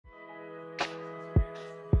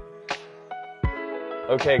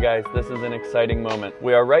Okay guys, this is an exciting moment.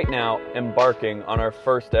 We are right now embarking on our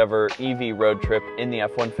first ever EV road trip in the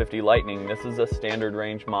F-150 Lightning. This is a standard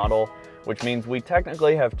range model, which means we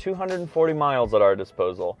technically have 240 miles at our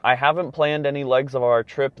disposal. I haven't planned any legs of our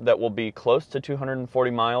trip that will be close to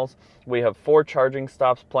 240 miles. We have 4 charging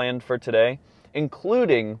stops planned for today,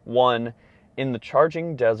 including one in the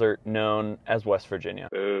charging desert known as West Virginia.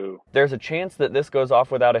 Ooh. There's a chance that this goes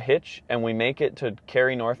off without a hitch and we make it to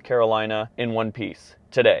Cary, North Carolina in one piece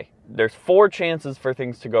today. There's 4 chances for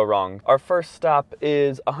things to go wrong. Our first stop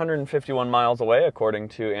is 151 miles away, according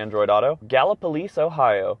to Android Auto. Gallipolis,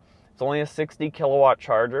 Ohio. It's only a 60 kilowatt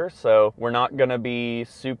charger, so we're not gonna be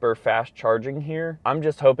super fast charging here. I'm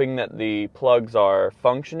just hoping that the plugs are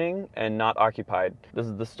functioning and not occupied. This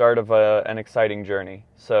is the start of an exciting journey.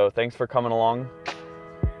 So thanks for coming along.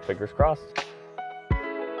 Fingers crossed.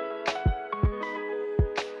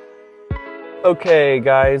 Okay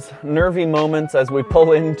guys, nervy moments as we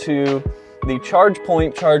pull into the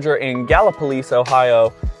ChargePoint charger in Gallipolis,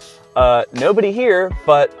 Ohio. Nobody here,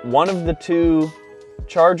 but one of the 2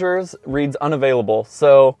 chargers reads unavailable.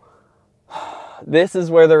 So this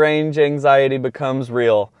is where the range anxiety becomes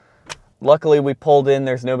real. Luckily we pulled in,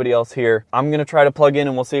 there's nobody else here. I'm gonna try to plug in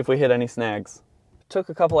and we'll see if we hit any snags. Took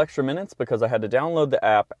a couple extra minutes because I had to download the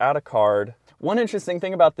app, add a card. One interesting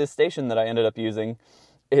thing about this station that I ended up using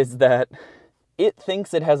is that it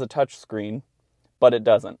thinks it has a touch screen, but it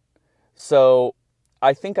doesn't. So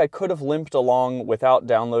I think I could have limped along without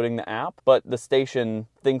downloading the app, but the station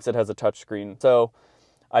thinks it has a touch screen. So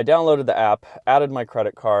I downloaded the app, added my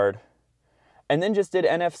credit card, and then just did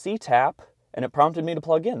NFC tap, and it prompted me to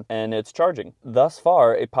plug in, and it's charging. Thus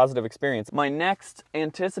far, a positive experience. My next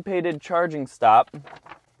anticipated charging stop,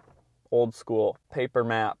 old school, paper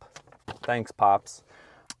map, thanks Pops,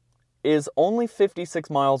 is only 56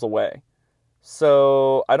 miles away.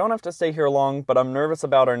 So I don't have to stay here long, but I'm nervous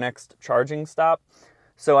about our next charging stop,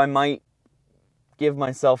 so I might give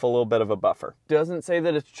myself a little bit of a buffer. Doesn't say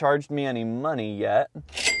that it's charged me any money yet,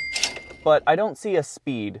 but I don't see a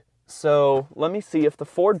speed. So let me see if the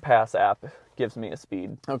FordPass app gives me a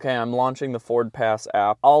speed. Okay, I'm launching the FordPass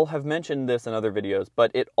app. I'll have mentioned this in other videos,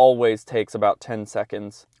 but it always takes about 10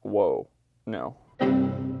 seconds. Whoa, no.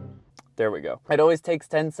 There we go. It always takes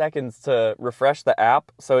 10 seconds to refresh the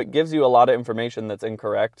app, so it gives you a lot of information that's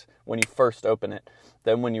incorrect when you first open it.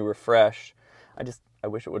 Then when you refresh, I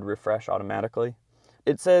wish it would refresh automatically.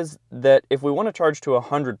 It says that if we want to charge to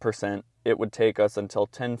 100%, it would take us until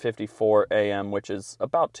 10:54 a.m., which is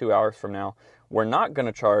about 2 hours from now. We're not going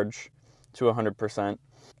to charge to 100%.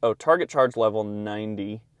 Oh, target charge level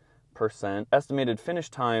 90%. Estimated finish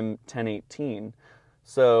time 10:18.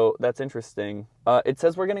 So that's interesting. It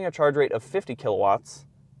says we're getting a charge rate of 50 kilowatts,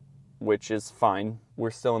 which is fine. We're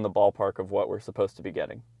still in the ballpark of what we're supposed to be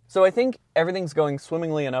getting. So I think everything's going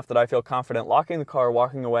swimmingly enough that I feel confident locking the car,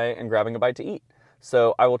 walking away, and grabbing a bite to eat.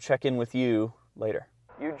 So I will check in with you later.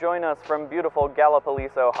 You join us from beautiful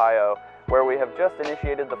Gallipolis, Ohio, where we have just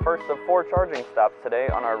initiated the first of 4 charging stops today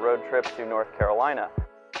on our road trip to North Carolina.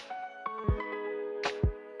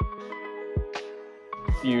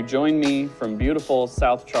 You join me from beautiful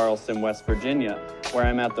South Charleston, West Virginia, where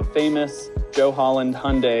I'm at the famous Joe Holland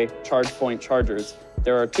Hyundai ChargePoint chargers.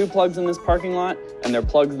 There are 2 plugs in this parking lot, and they're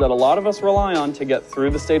plugs that a lot of us rely on to get through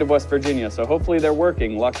the state of West Virginia, so hopefully they're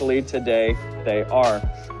working. Luckily, today they are.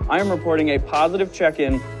 I am reporting a positive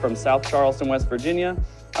check-in from South Charleston, West Virginia.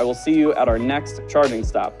 I will see you at our next charging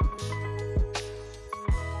stop.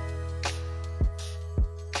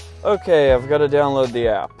 Okay, I've got to download the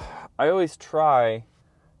app. I always try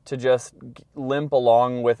to just limp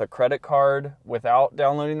along with a credit card without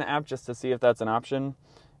downloading the app just to see if that's an option.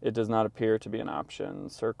 It does not appear to be an option.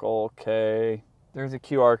 Circle K. There's a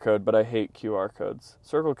QR code, but I hate QR codes.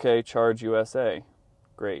 Circle K Charge USA.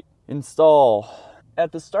 Great. Install.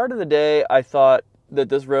 At the start of the day, I thought that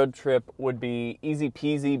this road trip would be easy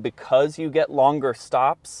peasy because you get longer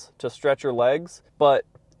stops to stretch your legs, but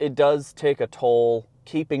it does take a toll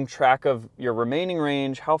keeping track of your remaining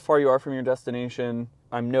range, how far you are from your destination.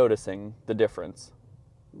 I'm noticing the difference.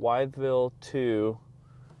 Wytheville to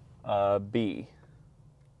B.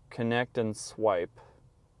 Connect and swipe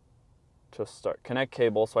to start. Connect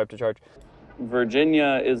cable, swipe to charge.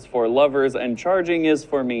 Virginia is for lovers and charging is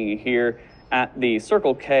for me here at the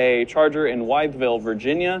Circle K charger in Wytheville,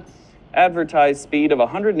 Virginia. Advertised speed of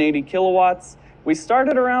 180 kilowatts. We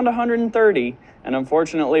started around 130, and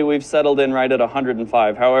unfortunately we've settled in right at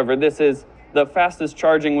 105. However, this is the fastest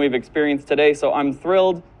charging we've experienced today, so I'm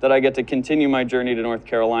thrilled that I get to continue my journey to North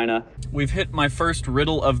Carolina. We've hit my first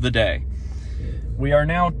riddle of the day. We are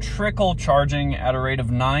now trickle charging at a rate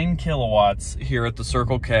of 9 kilowatts here at the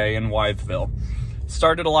Circle K in Wytheville.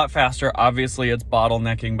 started a lot faster. Obviously, it's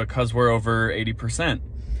bottlenecking because we're over 80%.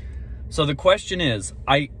 So the question is,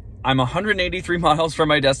 I'm 183 miles from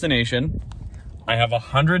my destination. I have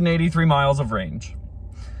 183 miles of range.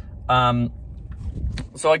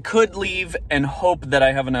 So I could leave and hope that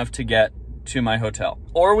I have enough to get to my hotel.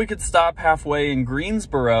 Or we could stop halfway in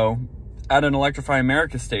Greensboro at an Electrify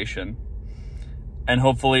America station and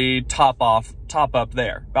hopefully top up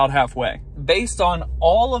there, about halfway. Based on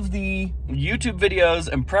all of the YouTube videos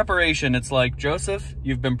and preparation, it's like, Joseph,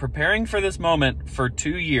 you've been preparing for this moment for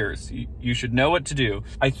 2 years. You should know what to do.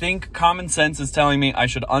 I think common sense is telling me I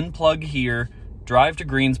should unplug here, drive to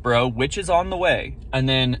Greensboro, which is on the way, and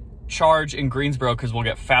then charge in Greensboro because we'll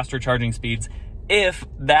get faster charging speeds if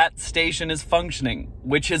that station is functioning,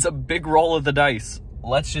 which is a big roll of the dice.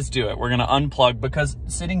 Let's just do it. We're gonna unplug because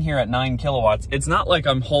sitting here at 9 kilowatts, it's not like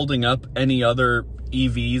I'm holding up any other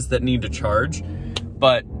EVs that need to charge,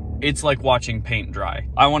 but it's like watching paint dry.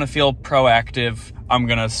 I wanna feel proactive. I'm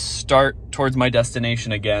gonna start towards my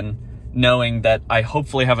destination again, knowing that I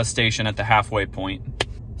hopefully have a station at the halfway point.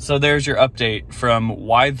 So there's your update from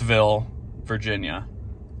Wytheville, Virginia.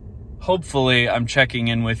 Hopefully I'm checking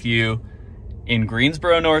in with you in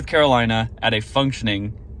Greensboro, North Carolina at a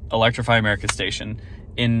functioning Electrify America station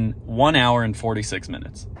in 1 hour and 46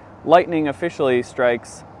 minutes. Lightning officially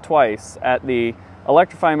strikes twice at the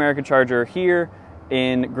Electrify America charger here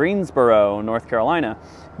in Greensboro, North Carolina.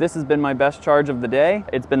 This has been my best charge of the day.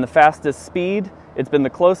 It's been the fastest speed. It's been the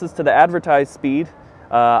closest to the advertised speed.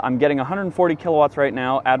 I'm getting 140 kilowatts right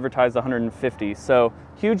now, advertised 150. So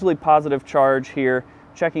hugely positive charge here,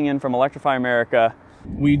 checking in from Electrify America.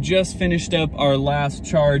 We just finished up our last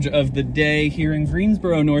charge of the day here in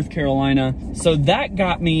Greensboro, North Carolina. So that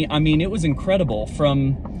got me, I mean, it was incredible,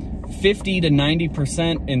 from 50 to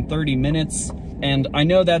 90% in 30 minutes. And I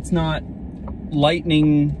know that's not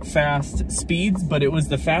lightning fast speeds, but it was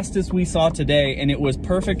the fastest we saw today, and it was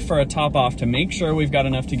perfect for a top off to make sure we've got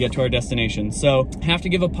enough to get to our destination. So have to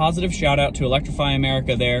give a positive shout out to Electrify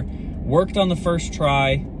America there. Worked on the first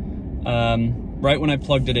try, right when I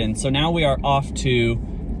plugged it in. So now we are off to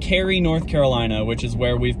Cary, North Carolina, which is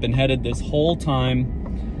where we've been headed this whole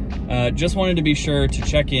time. Just wanted to be sure to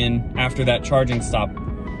check in after that charging stop.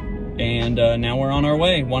 And now we're on our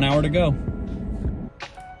way, 1 hour to go.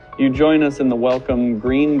 You join us in the welcome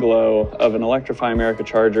green glow of an Electrify America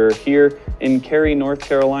charger here in Cary, North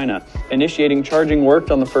Carolina. Initiating charging worked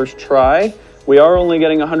on the first try. We are only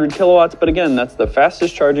getting 100 kilowatts, but again, that's the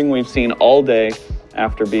fastest charging we've seen all day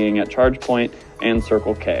after being at ChargePoint and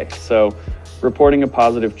Circle K. So reporting a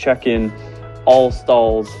positive check-in. All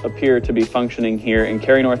stalls appear to be functioning here in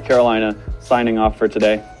Cary, North Carolina. Signing off for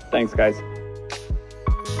today. Thanks, guys.